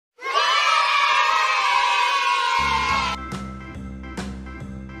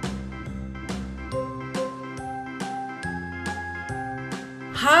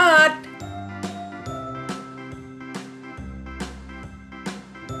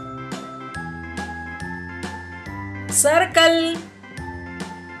circle,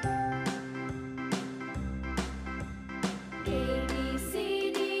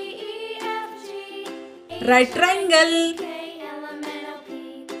 right triangle,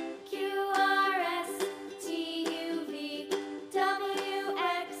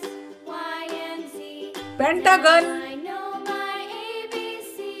 Pentagon,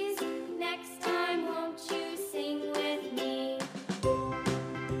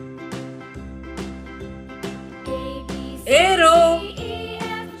 arrow,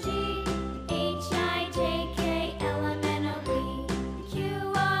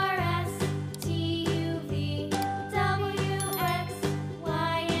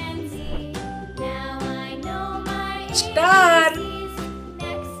 star,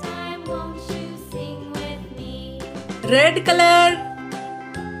 red color,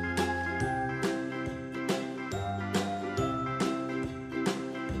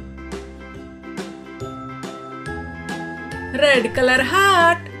 red color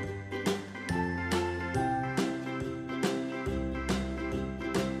heart,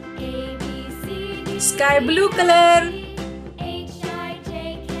 sky blue color,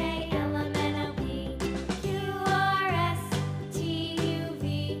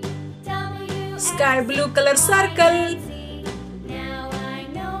 sky blue color circle,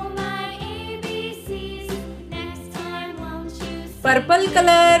 purple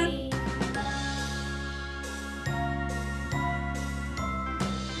color,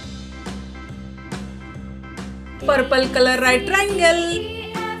 purple color right triangle,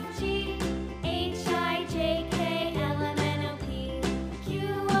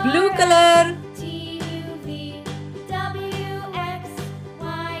 blue color,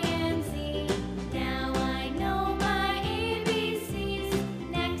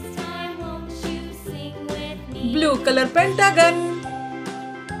 blue color pentagon,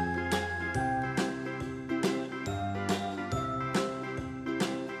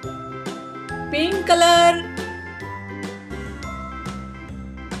 pink color,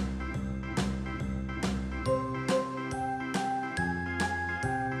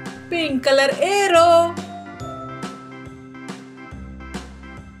 pink color arrow,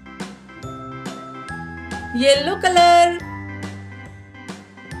 yellow color,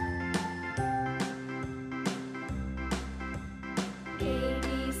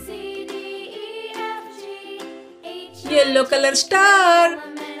 yellow color star,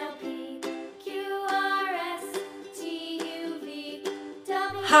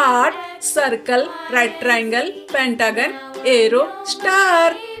 heart, circle, right triangle, pentagon, arrow,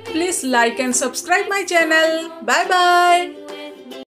 star. Please like and subscribe my channel. Bye bye.